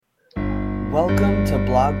Welcome to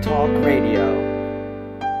Blog Talk Radio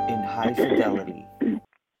in high fidelity.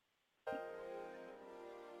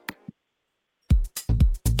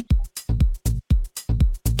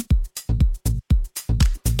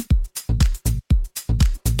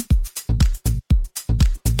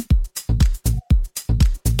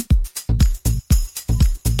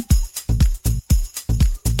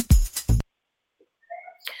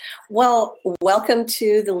 Well, welcome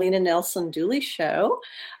to the Lena Nelson Dooley Show.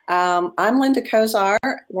 I'm Linda Kozar.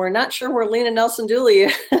 We're not sure where Lena Nelson Dooley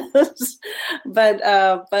is, but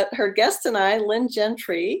her guest and I, Lynne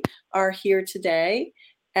Gentry, are here today,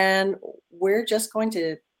 and we're just going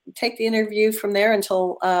to take the interview from there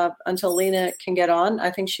until Lena can get on.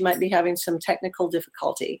 I think she might be having some technical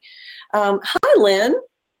difficulty. Hi, Lynne.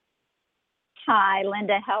 Hi,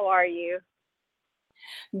 Linda. How are you?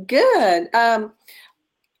 Good.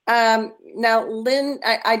 Now, Lynne,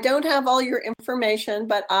 I don't have all your information,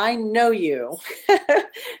 but I know you,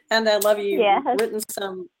 and I love you. Yes. You've written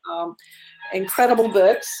some incredible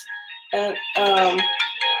books.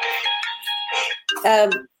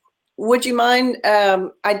 Would you mind?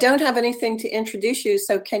 I don't have anything to introduce you,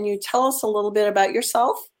 so can you tell us a little bit about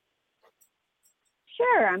yourself?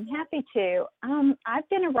 Sure, I'm happy to. I've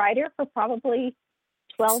been a writer for probably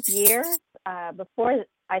 12 years. Before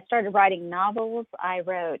I started writing novels, I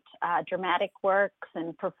wrote dramatic works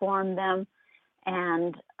and performed them.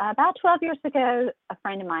 And about 12 years ago, a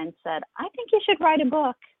friend of mine said, I think you should write a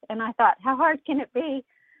book. And I thought, how hard can it be?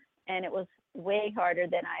 And it was way harder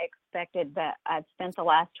than I expected. But I've spent the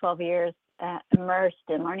last 12 years immersed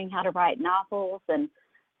in learning how to write novels and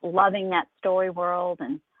loving that story world.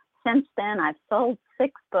 And since then, I've sold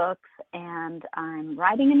 6 books, and I'm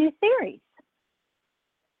writing a new series.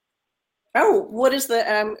 Oh, what is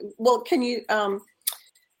the, well, can you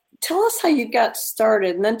tell us how you got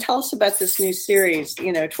started, and then tell us about this new series,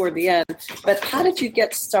 toward the end. But how did you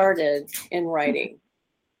get started in writing?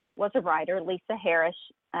 Was a writer, Lisa Harris.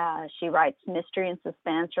 She writes mystery and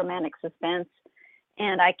suspense, romantic suspense.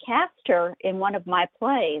 And I cast her in one of my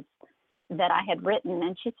plays that I had written.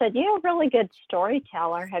 And she said, you're a really good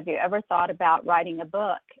storyteller. Have you ever thought about writing a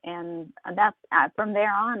book? And that's from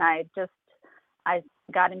there on, I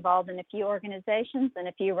got involved in a few organizations and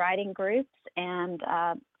a few writing groups, and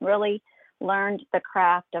really learned the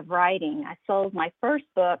craft of writing. I sold my first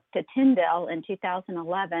book to Tyndale in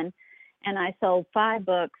 2011, and I sold 5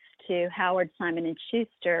 books to Howard Simon &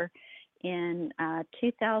 Schuster in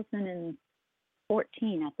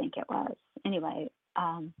 2014, I think it was. Anyway,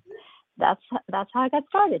 that's how I got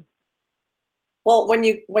started. Well, when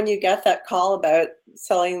you got that call about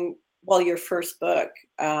selling your first book,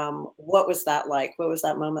 what was that like? What was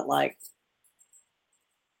that moment like?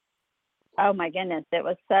 Oh my goodness, it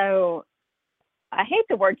was so, I hate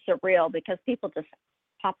the word surreal because people just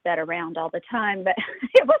pop that around all the time, but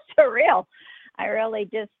it was surreal. I really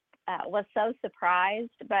just was so surprised.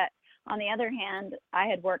 But on the other hand, I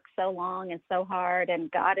had worked so long and so hard, and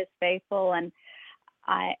God is faithful, and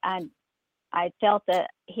I felt that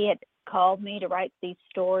He had called me to write these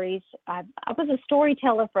stories. I was a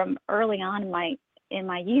storyteller from early on in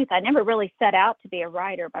my youth. I never really set out to be a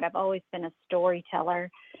writer, but I've always been a storyteller.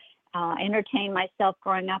 Entertained myself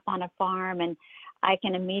growing up on a farm, and I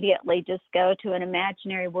can immediately just go to an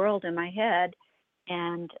imaginary world in my head.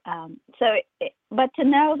 And but to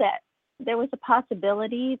know that there was a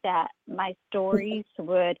possibility that my stories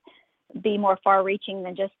would be more far-reaching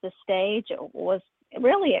than just the stage was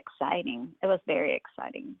really exciting. It was very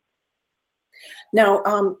exciting. Now,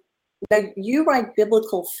 you write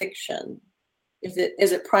biblical fiction. Is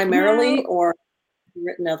it primarily, or have you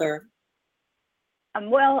written other?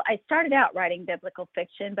 Well, I started out writing biblical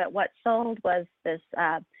fiction, but what sold was this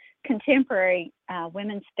contemporary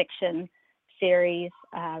women's fiction series,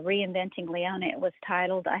 Reinventing Lena. It was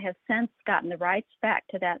titled. I have since gotten the rights back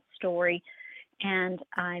to that story, and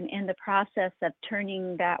I'm in the process of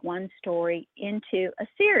turning that one story into a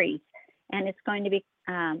series, and it's going to be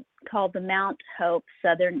called The Mount Hope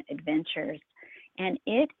Southern Adventures. And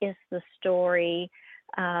it is the story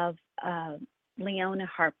of Leona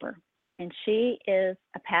Harper. And she is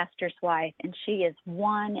a pastor's wife, and she is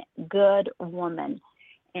one good woman.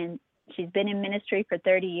 And she's been in ministry for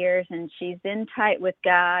 30 years, and she's in tight with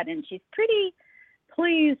God, and she's pretty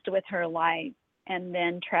pleased with her life. And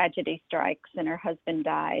then tragedy strikes, and her husband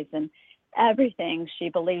dies, and everything she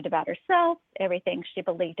believed about herself, everything she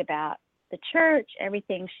believed about the church,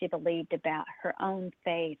 everything she believed about her own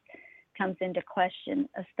faith comes into question,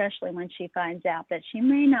 especially when she finds out that she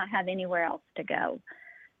may not have anywhere else to go,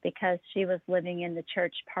 because she was living in the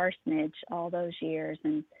church parsonage all those years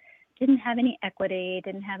and didn't have any equity,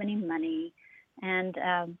 didn't have any money, and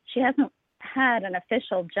she hasn't had an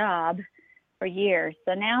official job for years.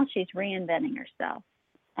 So now she's reinventing herself.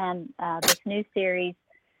 And this new series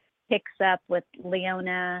picks up with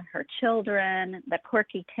Lena, her children, the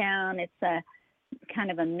quirky town. It's a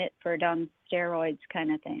kind of a Mitford on steroids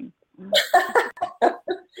kind of thing.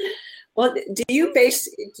 Well, do you base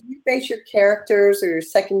your characters or your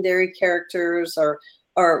secondary characters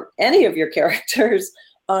or any of your characters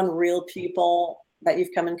on real people that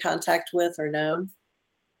you've come in contact with or known?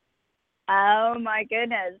 Oh my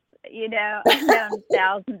goodness. I've known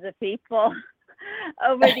thousands of people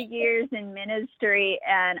over the years in ministry,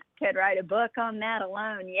 and could write a book on that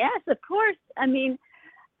alone. Yes, of course. I mean,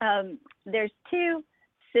 there's two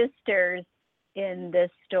sisters in this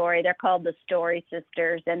story. They're called the Story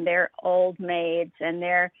Sisters, and they're old maids, and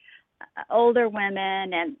they're older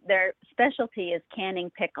women, and their specialty is canning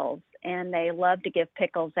pickles, and they love to give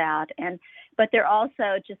pickles out. But they're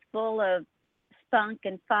also just full of spunk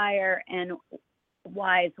and fire and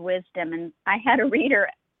wise wisdom. And I had a reader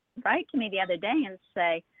write to me the other day and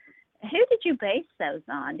say, who did you base those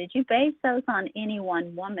on? Did you base those on any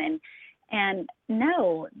one woman? And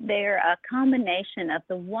no, they're a combination of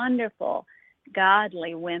the wonderful,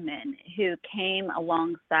 godly women who came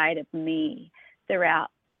alongside of me throughout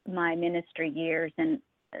my ministry years and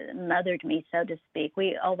mothered me, so to speak.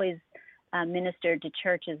 We always ministered to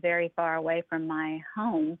churches very far away from my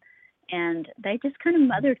home, and they just kind of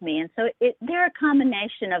mothered me. And so they're a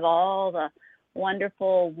combination of all the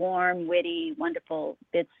wonderful, warm, witty, wonderful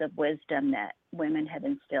bits of wisdom that women have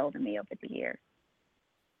instilled in me over the years.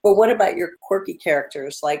 Well, what about your quirky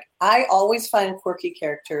characters? Like, I always find quirky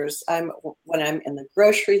characters when I'm in the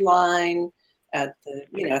grocery line at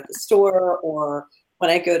the store, or when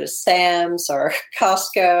I go to Sam's or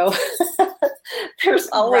Costco. There's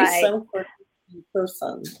always some quirky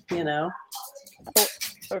person,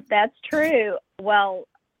 That's true. Well,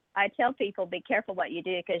 I tell people, be careful what you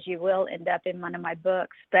do, because you will end up in one of my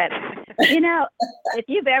books. But, if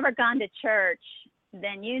you've ever gone to church,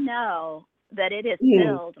 then you know that it is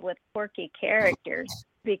filled with quirky characters,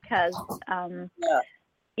 because,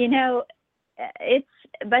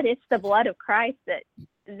 it's the blood of Christ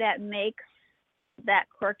that makes that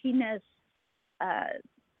quirkiness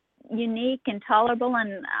unique and tolerable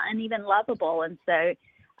and even lovable. And so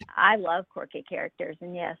I love quirky characters,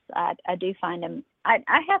 and yes, I do find them. I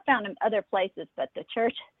have found them other places, but the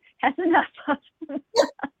church has enough of them.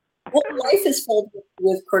 Well, life is filled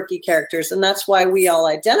with quirky characters, and that's why we all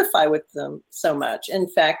identify with them so much. In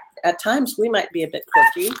fact, at times we might be a bit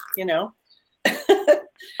quirky,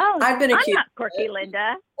 Oh, I've been accused. I'm not quirky,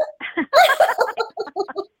 Linda.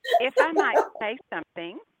 If I might say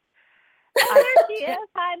something. There she is.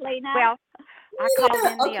 Hi, Lena. Well, I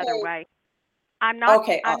called in the other way. I'm not.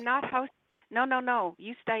 Okay. I'm not host. No.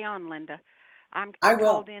 You stay on, Linda. I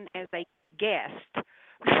will. called in as a guest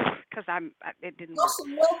because it didn't work.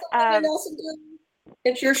 Awesome. Welcome, Nelson.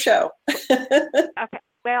 It's your show. Okay.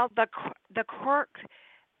 Well, the quirk.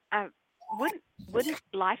 Wouldn't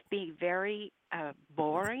life be very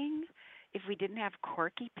boring if we didn't have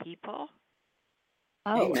quirky people?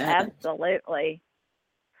 Oh, Amen. Absolutely.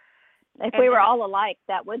 If we were all alike,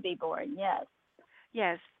 that would be boring. Yes.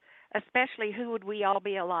 Yes. Especially, who would we all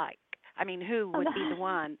be alike? I mean, who would be the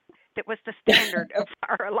one that was the standard of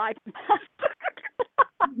our aliveness?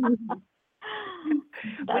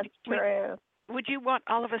 That's true. Would you want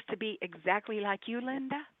all of us to be exactly like you,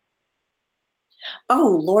 Linda?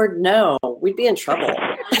 Oh, Lord, no. We'd be in trouble.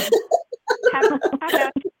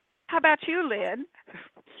 How about you, Lynn?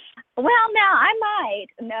 Well, now I might.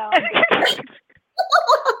 No.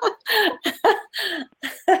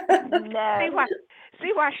 No.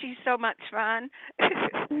 See why she's so much fun?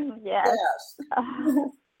 Yes.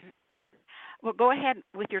 Well, go ahead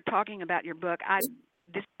with your talking about your book.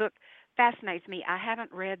 This book fascinates me. I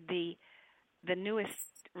haven't read the newest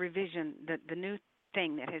revision, the new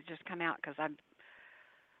thing that has just come out, because I've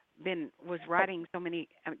was writing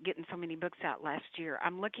getting so many books out last year.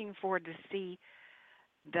 I'm looking forward to see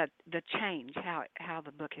the change, how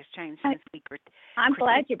the book has changed since we I'm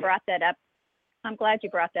glad you brought that up. I'm glad you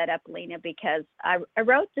brought that up, Lena, because I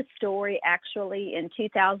wrote the story actually in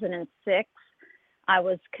 2006. I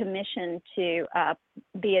was commissioned to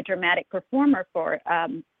be a dramatic performer for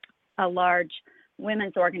a large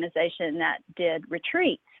women's organization that did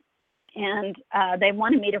retreats. And they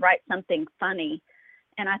wanted me to write something funny.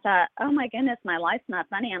 And I thought, oh, my goodness, my life's not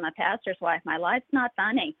funny. I'm a pastor's wife. My life's not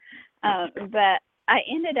funny. But I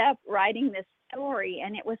ended up writing this story,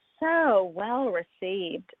 and it was so well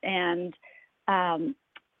received. And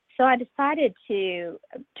so I decided to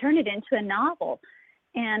turn it into a novel.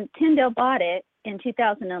 And Tyndale bought it in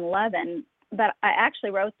 2011 but I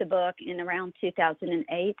actually wrote the book in around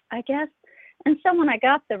 2008, I guess. And so when I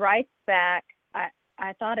got the rights back,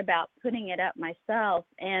 I thought about putting it up myself,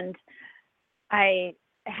 and I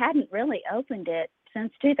hadn't really opened it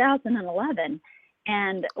since 2011.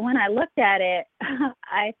 And when I looked at it,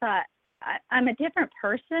 I thought, I'm a different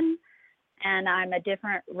person, and I'm a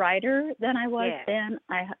different writer than I was then.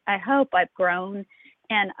 I hope I've grown.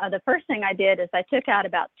 And the first thing I did is I took out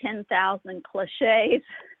about 10,000 cliches,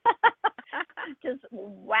 just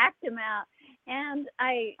whacked them out. And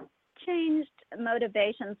I changed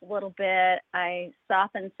motivations a little bit. I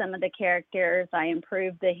softened some of the characters. I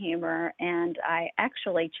improved the humor, and I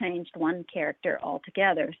actually changed one character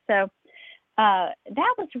altogether. So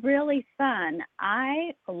that was really fun.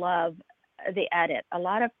 I love the edit. A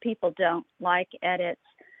lot of people don't like edits,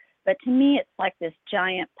 but to me, it's like this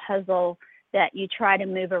giant puzzle that you try to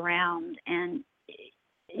move around, and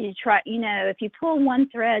you try, if you pull one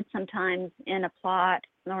thread sometimes in a plot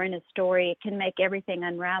or in a story, it can make everything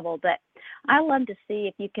unravel. But I love to see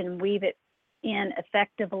if you can weave it in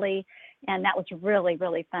effectively, and that was really,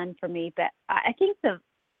 really fun for me. But I think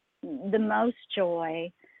the most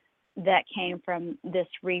joy that came from this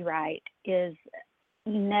rewrite is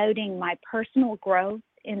noting my personal growth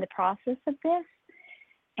in the process of this.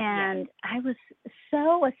 And I was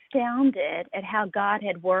so astounded at how God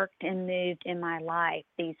had worked and moved in my life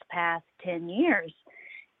these past 10 years.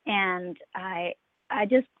 And I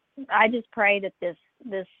just pray that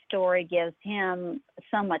this story gives him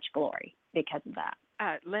so much glory because of that.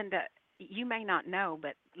 Linda, you may not know,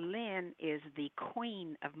 but Lynn is the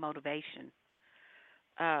queen of motivation.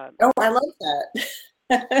 Oh, I love that.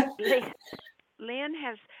 Lynn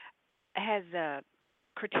has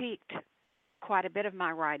critiqued quite a bit of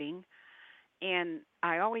my writing, and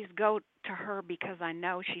I always go to her because I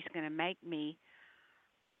know she's going to make me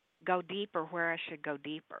go deeper where I should go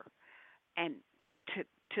deeper, and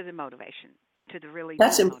to the motivation, to the really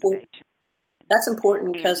That's deep important. motivation. That's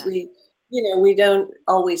important because we don't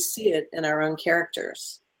always see it in our own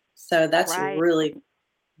characters. So that's really,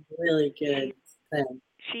 really good thing.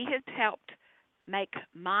 She has helped make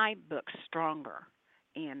my book stronger,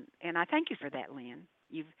 and I thank you for that, Lynn.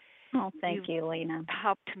 Thank you, Lena.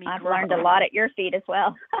 Helped me. I've learned a lot at your feet as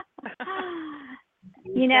well.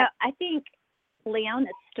 I think Leona's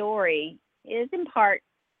story is in part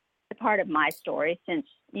a part of my story, since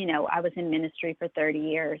I was in ministry for 30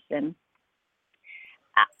 years, and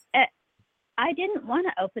I didn't want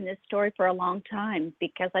to open this story for a long time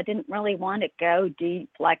because I didn't really want to go deep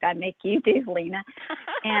like I make you do, Lena.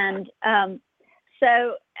 And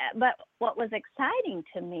but what was exciting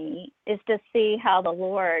to me is to see how the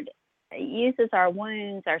Lord uses our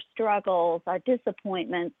wounds, our struggles, our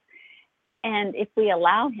disappointments, and if we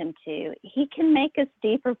allow him to, he can make us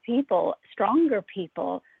deeper people, stronger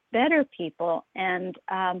people, better people. And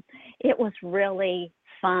it was really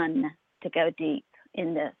fun to go deep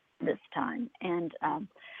in this time. And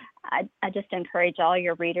I just encourage all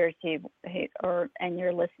your readers and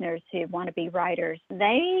your listeners who want to be writers,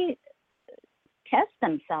 they test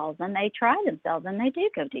themselves and they try themselves and they do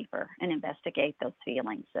go deeper and investigate those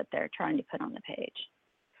feelings that they're trying to put on the page.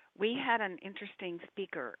 We had an interesting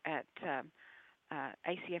speaker at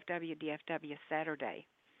ACFW, DFW Saturday.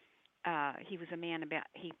 He was a man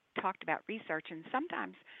he talked about research, and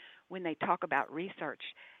sometimes when they talk about research,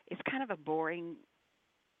 it's kind of a boring,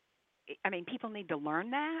 people need to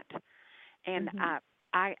learn that. And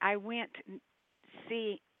I went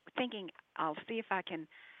thinking I'll see if I can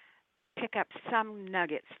pick up some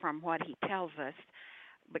nuggets from what he tells us,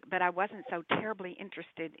 but I wasn't so terribly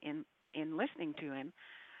interested in listening to him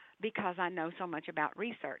because I know so much about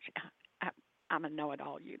research. I'm a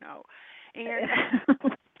know-it-all, And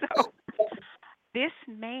so this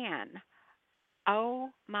man, oh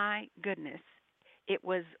my goodness, it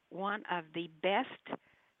was one of the best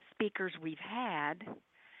speakers we've had,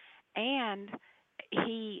 and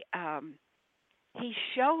he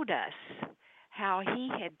showed us how he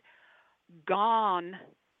had gone,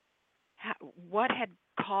 what had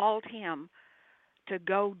called him to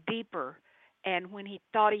go deeper, and when he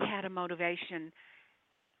thought he had a motivation,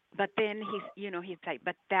 but then he'd say,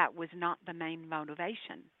 but that was not the main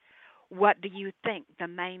motivation. What do you think the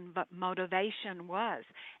main motivation was?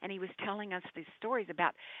 And he was telling us these stories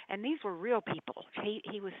about, and these were real people.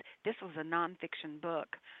 This was a nonfiction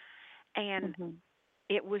book, and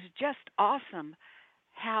it was just awesome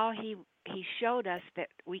how he showed us that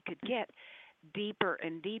we could get deeper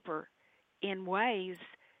and deeper in ways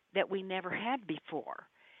that we never had before.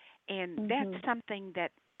 And that's something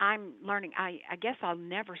that I'm learning. I guess I'll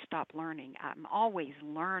never stop learning. I'm always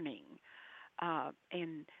learning.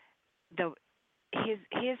 And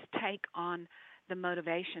his take on the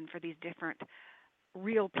motivation for these different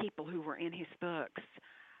real people who were in his books.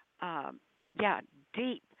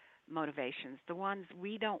 Deep motivations, the ones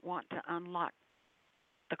we don't want to unlock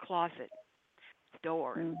the closet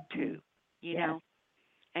door to, you know.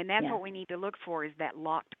 And that's what we need to look for, is that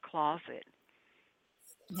locked closet.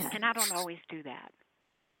 Yes. And I don't always do that.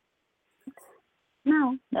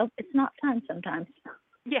 No, it's not fun sometimes.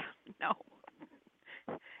 Yeah, no.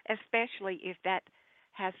 Especially if that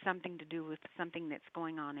has something to do with something that's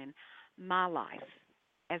going on in my life,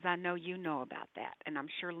 as I know you know about that, and I'm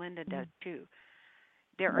sure Linda does too.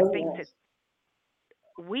 There are things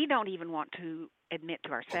that we don't even want to admit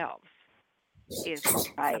to ourselves is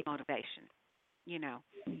a motivation, you know.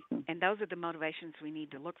 And those are the motivations we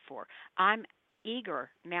need to look for. I'm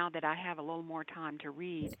eager, now that I have a little more time to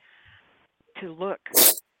read, to look.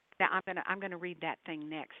 Now I'm gonna read that thing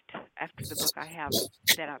next after the book I have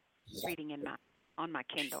that I'm reading on my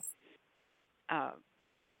Kindle,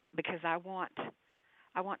 because I want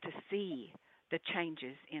to see the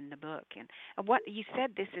changes in the book. And what you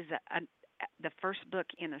said, this is the first book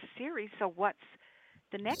in a series. So what's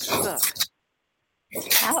the next book?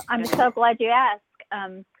 I'm so glad you asked.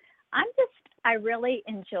 I really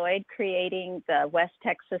enjoyed creating the West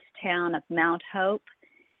Texas town of Mount Hope,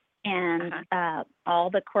 and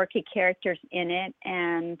all the quirky characters in it.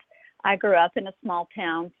 And I grew up in a small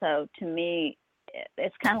town, so to me,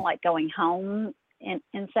 it's kind of like going home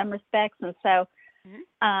in some respects. And so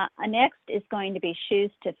next is going to be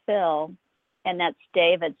Shoes to Fill, and that's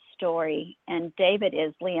David's story. And David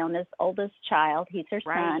is Leona's oldest child. He's her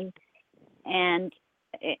son. And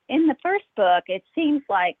in the first book, it seems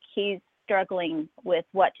like he's struggling with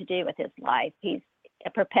what to do with his life. He's a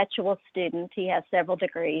perpetual student. He has several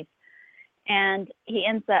degrees, and he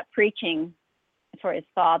ends up preaching for his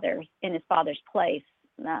father in his father's place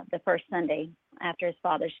the first Sunday after his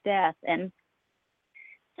father's death. And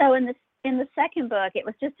so in the second book, it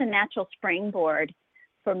was just a natural springboard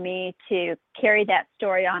for me to carry that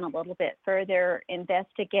story on a little bit further,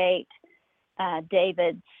 investigate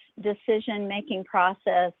David's decision-making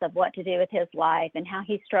process of what to do with his life, and how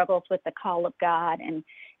he struggles with the call of God, and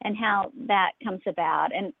how that comes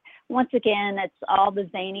about. And once again, it's all the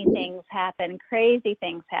zany things happen, crazy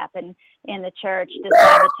things happen in the church, the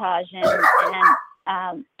sabotaging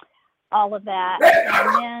and all of that.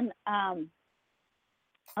 And then,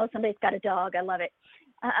 somebody's got a dog. I love it.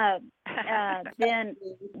 Then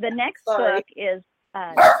the next book is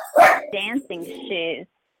Dancing Shoes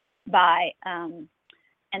by,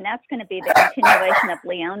 and that's going to be the continuation of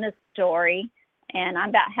Leona's story. And I'm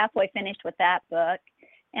about halfway finished with that book.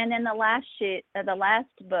 And then the last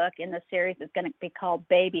book in the series is going to be called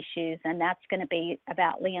Baby Shoes, and that's going to be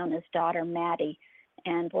about Leona's daughter, Maddie.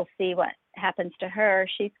 And we'll see what happens to her.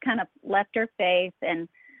 She's kind of left her faith and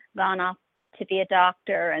gone off to be a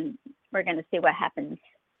doctor, and we're going to see what happens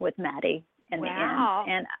with Maddie in the end.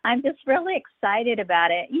 And I'm just really excited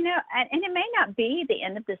about it. You know, and it may not be the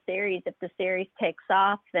end of the series. If the series takes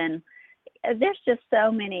off, then there's just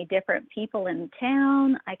so many different people in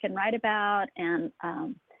town I can write about and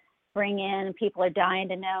bring in. People are dying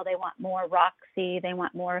to know. They want more Roxy. They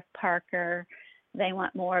want more of Parker. They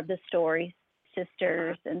want more of the Story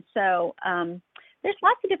sisters. And so there's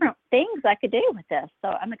lots of different things I could do with this. So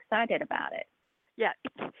I'm excited about it. Yeah,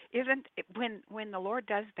 isn't it, when the Lord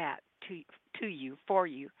does that to you, for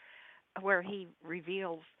you, where He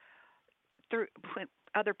reveals through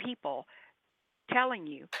other people telling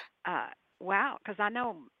you, wow, because I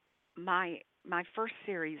know my first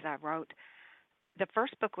series I wrote, the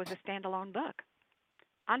first book was a standalone book.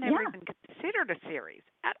 I never even considered a series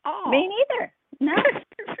at all. Me neither. No.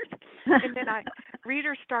 And then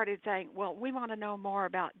readers started saying, well, we want to know more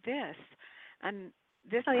about this and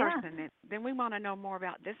this person, and then we want to know more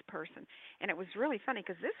about this person. And it was really funny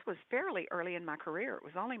because this was fairly early in my career. It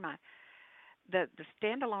was only the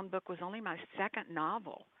standalone book was only my second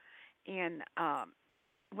novel. And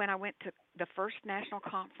when I went to the first national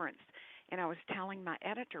conference, and I was telling my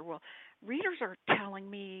editor, well, readers are telling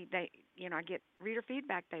me I get reader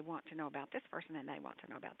feedback. They want to know about this person, and they want to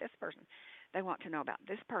know about this person. They want to know about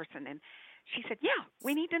this person. And she said, yeah,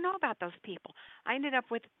 we need to know about those people. I ended up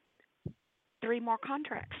with 3 more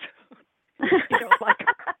contracts. And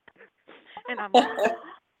I'm like,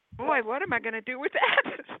 boy, what am I going to do with that?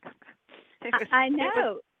 I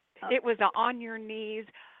know. It was a on your knees,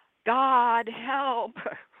 God help.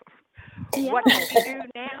 What do we do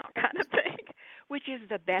now kind of thing, which is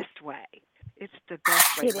the best way. It's the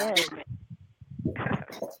best way. It is.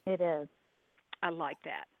 It is. I like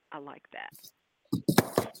that.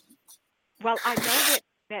 Well, I know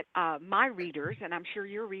that my readers, and I'm sure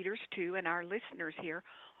your readers too, and our listeners here,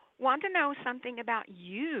 want to know something about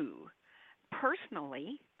you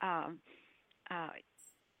personally. Uh,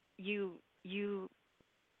 you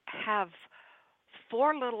have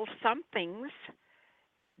four little somethings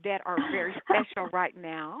that are very special right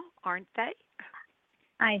now, aren't they?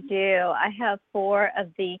 I do. I have four of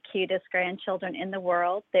the cutest grandchildren in the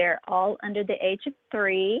world. They're all under the age of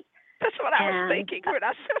 3. That's what I was thinking when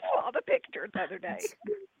I saw the picture the other day.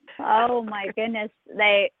 Oh my goodness.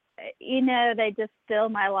 They just fill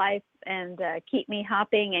my life and keep me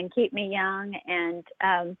hopping and keep me young. And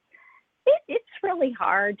it's really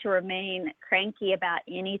hard to remain cranky about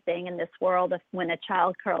anything in this world when a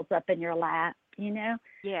child curls up in your lap,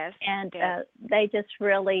 Yes. And they just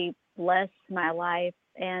really bless my life.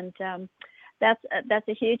 And that's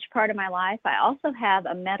a huge part of my life. I also have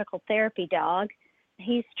a medical therapy dog.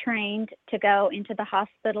 He's trained to go into the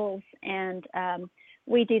hospitals, and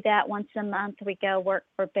we do that once a month. We go work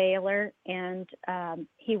for Baylor, and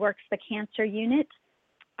he works the cancer unit.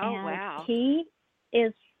 Oh, and wow. He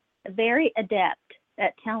is very adept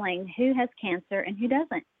at telling who has cancer and who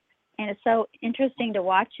doesn't. And it's so interesting to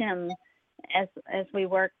watch him as we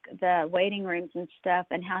work the waiting rooms and stuff,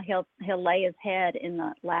 and how he'll lay his head in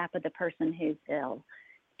the lap of the person who's ill.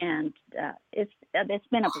 And it's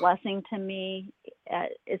been a blessing to me.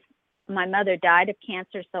 My mother died of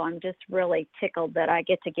cancer, so I'm just really tickled that I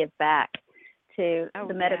get to give back to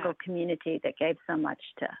the medical community that gave so much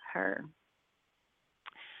to her.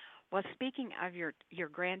 Well, speaking of your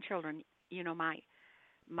grandchildren,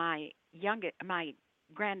 my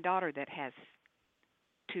granddaughter that has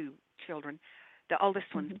 2 children, the oldest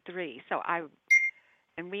one's 3. So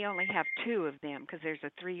and we only have 2 of them because there's a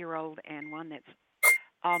 3-year-old and one that's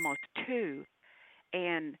almost 2.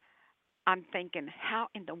 And I'm thinking, how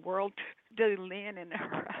in the world do Lynn and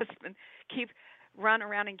her husband run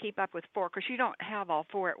around and keep up with 4? Because you don't have all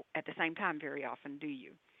 4 at the same time very often, do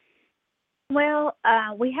you? Well,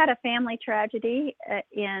 we had a family tragedy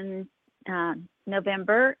in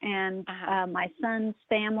November, and my son's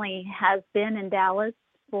family has been in Dallas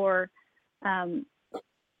for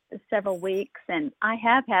several weeks, and I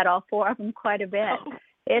have had all 4 of them quite a bit. Oh.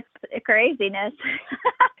 It's a craziness.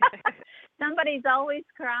 Somebody's always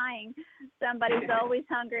crying. Somebody's always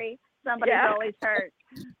hungry. Somebody's always hurt.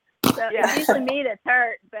 So it's usually me that's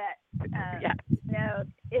hurt, but no,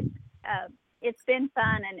 it's been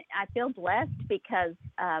fun, and I feel blessed because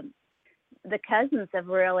the cousins have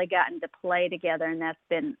really gotten to play together, and that's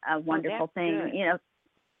been a wonderful thing.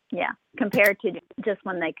 Good. Compared to just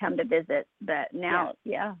when they come to visit. But now,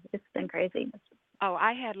 it's been crazy. Oh,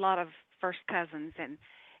 I had a lot of first cousins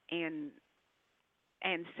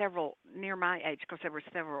and several near my age, because there were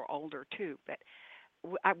several older too. But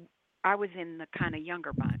I was in the kind of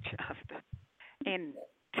younger bunch of and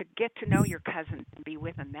to get to know your cousins and be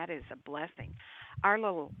with them, that is a blessing. Our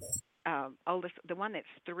little oldest, the one that's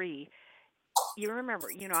 3, you remember,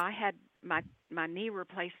 I had my knee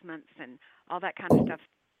replacements and all that kind of stuff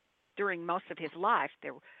during most of his life.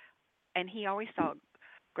 And he always saw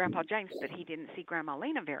Grandpa James, but he didn't see Grandma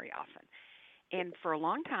Lena very often. And for a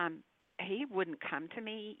long time, he wouldn't come to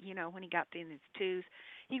me, when he got in his 2s.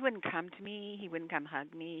 He wouldn't come to me. He wouldn't come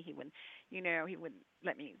hug me. He wouldn't, he wouldn't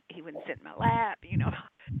he wouldn't sit in my lap,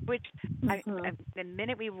 which the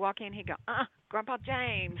minute we walk in, he'd go, Grandpa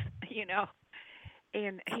James,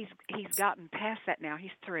 and he's gotten past that now.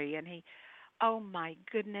 He's 3, and oh my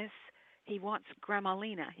goodness, he wants Grandma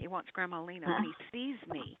Lena. He wants Grandma Lena. When he sees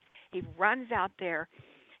me, he runs out there.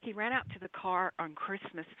 He ran out to the car on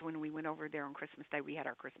Christmas when we went over there on Christmas Day. We had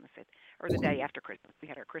our Christmas or the day after Christmas, we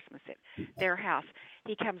had our Christmas at their house.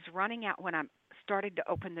 He comes running out when I started to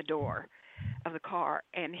open the door of the car,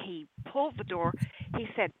 and he pulled the door. He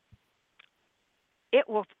said,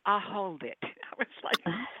 I'll hold it. I was like,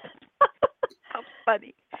 how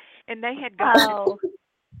funny. And they had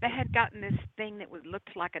gotten this thing that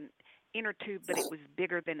looked like an inner tube, but it was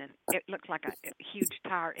bigger than it looked like a huge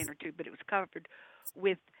tire inner tube, but it was covered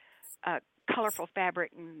with colorful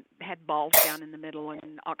fabric and had balls down in the middle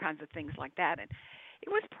and all kinds of things like that. And it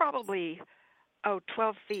was probably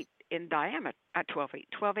 12 feet in diameter,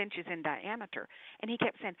 12 inches in diameter. And he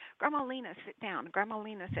kept saying, Grandma Lena, sit down. Grandma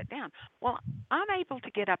Lena, sit down. Well, I'm able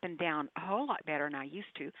to get up and down a whole lot better than I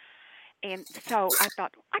used to. And so I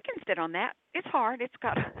thought, I can sit on that. It's hard. It's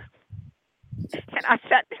got and I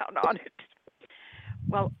sat down on it.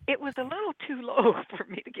 Well, it was a little too low for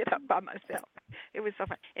me to get up by myself. It was so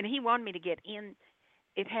fun. And he wanted me to get in.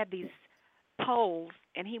 It had these poles,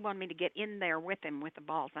 and he wanted me to get in there with him with the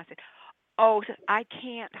balls. And I said, I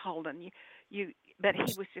can't hold him. But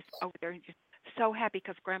he was just over there just so happy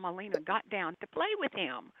because Grandma Lena got down to play with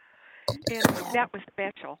him. And that was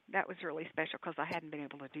special. That was really special because I hadn't been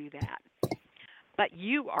able to do that. But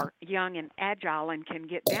you are young and agile and can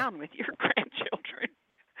get down with your grandchildren.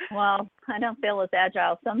 Well, I don't feel as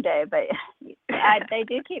agile someday, but they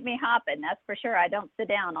do keep me hopping. That's for sure. I don't sit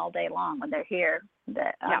down all day long when they're here.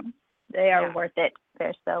 They are worth it.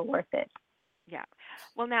 They're so worth it. Yeah.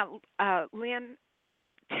 Well, now, Lynn,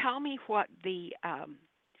 tell me what the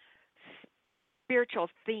spiritual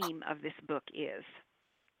theme of this book is.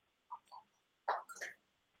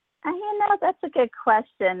 That's a good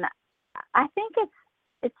question. I think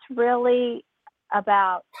it's really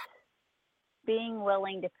about being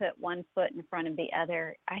willing to put one foot in front of the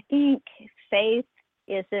other. I think faith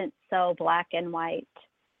isn't so black and white,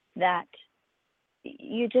 that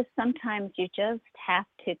sometimes you just have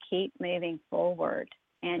to keep moving forward,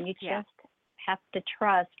 and you just have to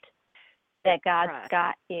trust that God's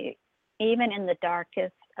got you, even in the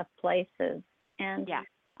darkest of places. And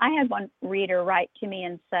I had one reader write to me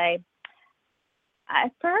and say,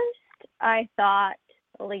 at first I thought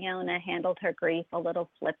Leona handled her grief a little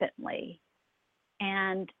flippantly.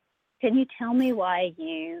 And can you tell me why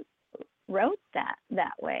you wrote that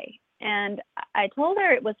way? And I told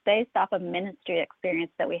her it was based off of ministry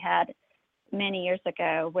experience that we had many years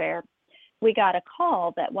ago, where we got a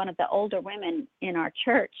call that one of the older women in our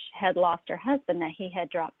church had lost her husband, that he had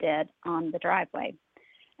dropped dead on the driveway.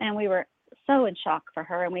 And we were so in shock for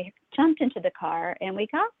her, and we jumped into the car, and we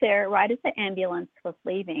got there right as the ambulance was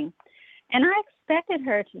leaving. And I expected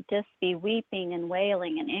her to just be weeping and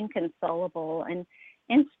wailing and inconsolable, and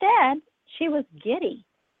instead she was giddy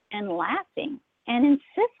and laughing and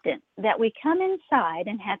insistent that we come inside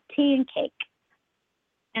and have tea and cake.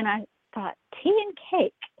 And I thought, tea and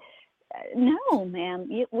cake? No, ma'am,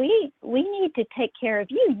 we need to take care of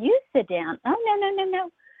you. You sit down. Oh, no.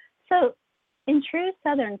 So in true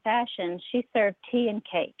Southern fashion, she served tea and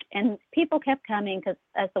cake, and people kept coming, because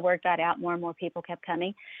as the word got out, more and more people kept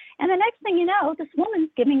coming. And the next thing you know, this woman's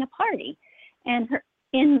giving a party, and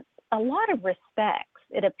in a lot of respects,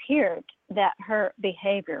 it appeared that her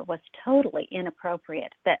behavior was totally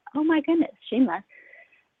inappropriate, that, oh my goodness,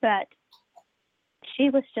 but she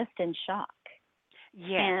was just in shock.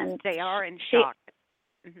 Yes, and they are in shock.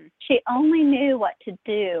 She only knew what to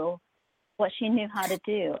do, what she knew how to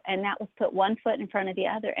do, and that was put one foot in front of the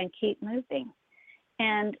other and keep moving.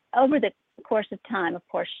 And over the course of time, of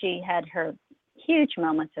course, she had her huge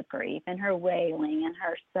moments of grief and her wailing and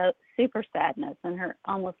her super sadness and her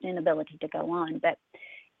almost inability to go on. But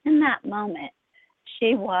in that moment,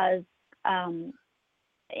 she was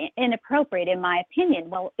inappropriate, in my opinion.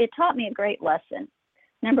 Well, it taught me a great lesson.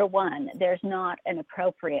 Number one, there's not an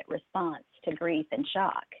appropriate response to grief and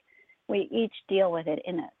shock. We each deal with it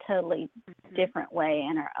in a totally different way,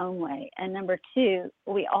 in our own way. And number two,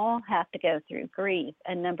 we all have to go through grief.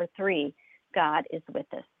 And number three, God is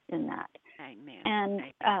with us in that. Amen. And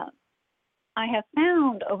I have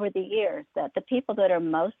found over the years that the people that are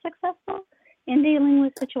most successful in dealing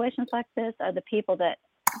with situations like this are the people that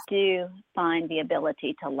do find the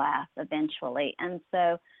ability to laugh eventually. And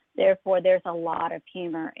so, therefore, there's a lot of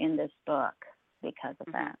humor in this book because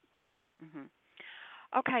of that.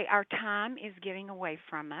 Okay, our time is getting away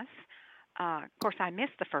from us. Of course, I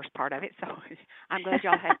missed the first part of it, so I'm glad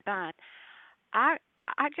y'all had fun. I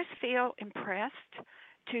just feel impressed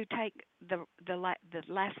to take the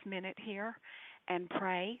last minute here and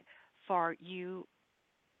pray for you,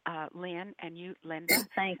 Lynn, and you, Linda.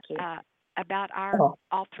 Thank you. About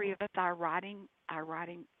all three of us, our writing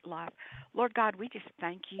life. Lord God, we just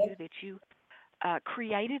thank you that you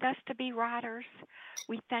created us to be writers.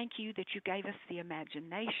 We thank you that you gave us the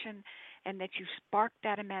imagination and that you sparked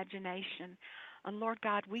that imagination. And Lord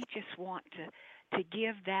God, we just want to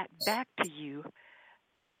give that back to you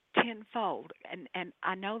tenfold. And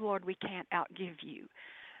I know, Lord, we can't outgive you.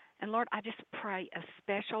 And Lord, I just pray a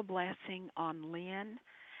special blessing on Lynn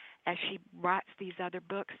as she writes these other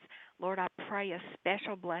books. Lord, I pray a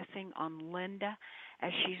special blessing on Linda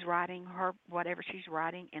as she's writing her whatever she's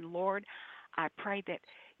writing. And Lord, I pray that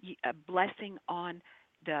a blessing on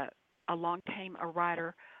the A Long Time a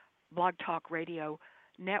Writer Blog Talk Radio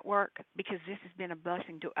Network, because this has been a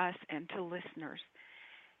blessing to us and to listeners.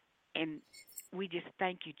 And we just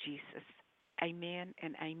thank you, Jesus. Amen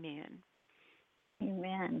and amen.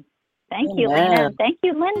 Amen. Thank you, Lena. Thank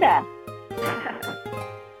you, Linda.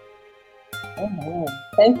 Amen.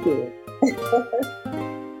 Thank you.